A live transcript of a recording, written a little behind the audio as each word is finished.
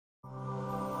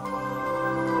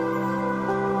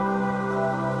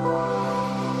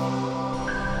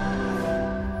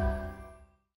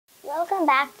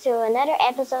welcome back to another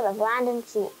episode of Land and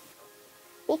Sea.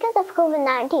 Because of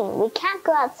COVID-19, we can't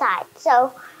go outside,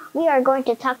 so we are going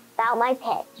to talk about my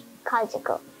pet,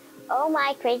 Kazuko. Oh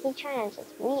my crazy challenges,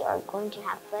 we are going to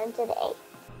have fun today.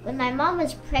 When my mom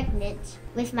was pregnant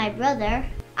with my brother,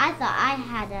 I thought I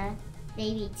had a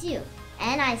baby too,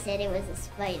 and I said it was a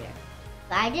spider.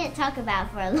 But I didn't talk about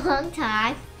it for a long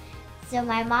time, so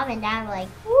my mom and dad were like,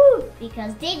 woo,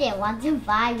 because they didn't want to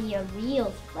buy me a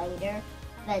real spider.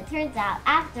 But it turns out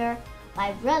after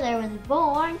my brother was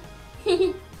born,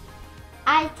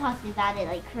 I talked about it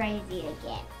like crazy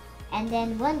again. And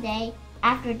then one day,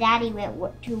 after Daddy went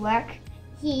to work,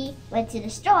 he went to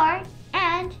the store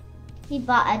and he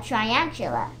bought a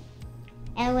tarantula.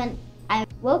 And when I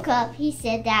woke up, he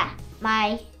said that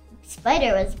my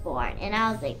spider was born. And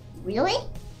I was like, really?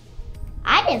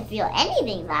 I didn't feel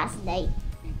anything last night.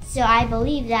 So I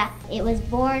believe that it was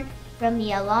born from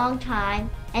me a long time.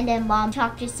 And then Mom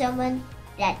talked to someone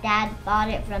that Dad bought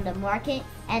it from the market.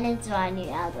 And then so I knew.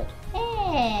 I was like,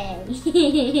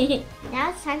 hey.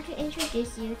 Now it's time to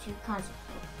introduce you to Kazuko.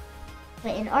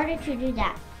 But in order to do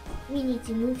that, we need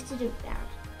to move to the ground.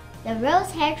 The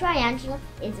rose-haired tarantula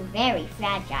is very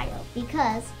fragile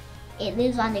because it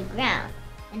lives on the ground.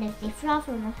 And if they fall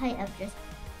from a height of just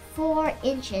 4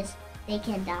 inches, they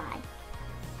can die.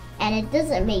 And it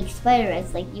doesn't make spider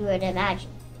webs like you would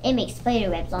imagine. It makes spider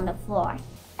webs on the floor.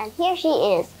 And here she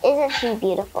is. Isn't she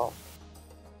beautiful?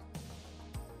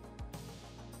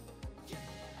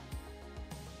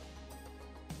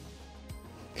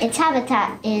 Its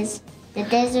habitat is the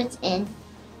deserts in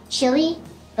Chile,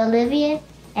 Bolivia,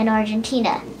 and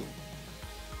Argentina.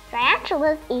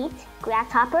 Tarantulas eat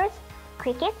grasshoppers,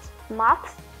 crickets,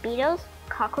 moths, beetles,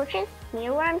 cockroaches,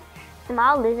 mealworms,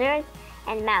 small lizards,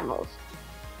 and mammals.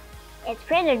 Its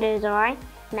predators are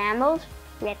mammals,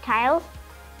 reptiles,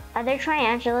 other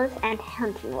tarantulas, and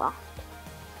hunting wasps.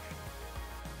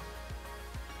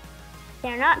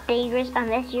 They're not dangerous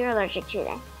unless you're allergic to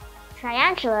them.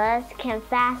 Tarantulas can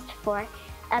fast for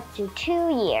up to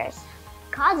 2 years.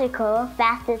 Kazuko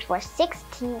fasted for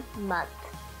 16 months.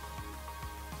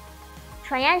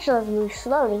 Tarantulas move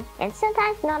slowly and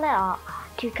sometimes not at all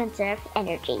to conserve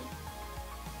energy.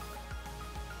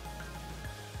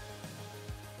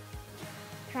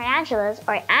 Tarantulas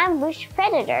are ambush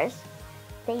predators.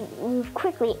 They move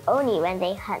quickly only when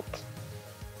they hunt.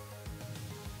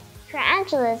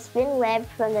 Tarantulas spin web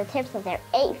from the tips of their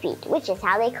 8 feet, which is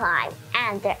how they climb,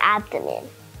 and their abdomen.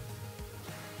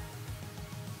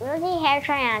 Rosy-haired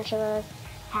tarantulas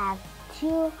have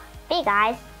 2 big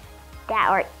eyes that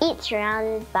are each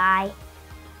surrounded by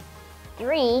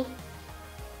 3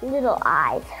 little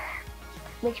eyes,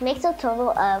 which makes a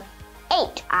total of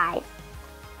 8 eyes.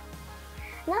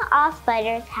 Not all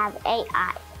spiders have 8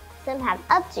 eyes. Some have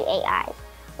up to 8 eyes,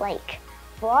 like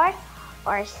 4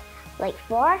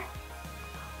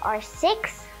 or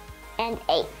 6 and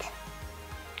 8.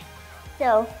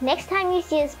 So next time you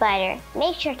see a spider,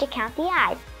 make sure to count the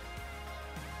eyes.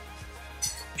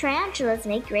 Tarantulas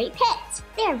make great pets.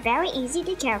 They are very easy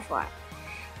to care for.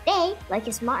 They like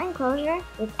a small enclosure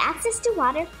with access to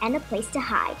water and a place to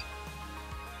hide.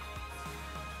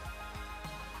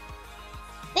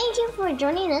 Thank you for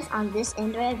joining us on this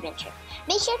indoor adventure.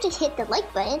 Make sure to hit the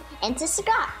like button and to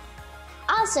subscribe.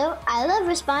 Also, I love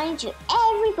responding to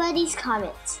everybody's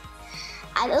comments.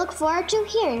 I look forward to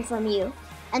hearing from you.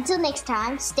 Until next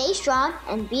time, stay strong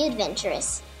and be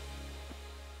adventurous.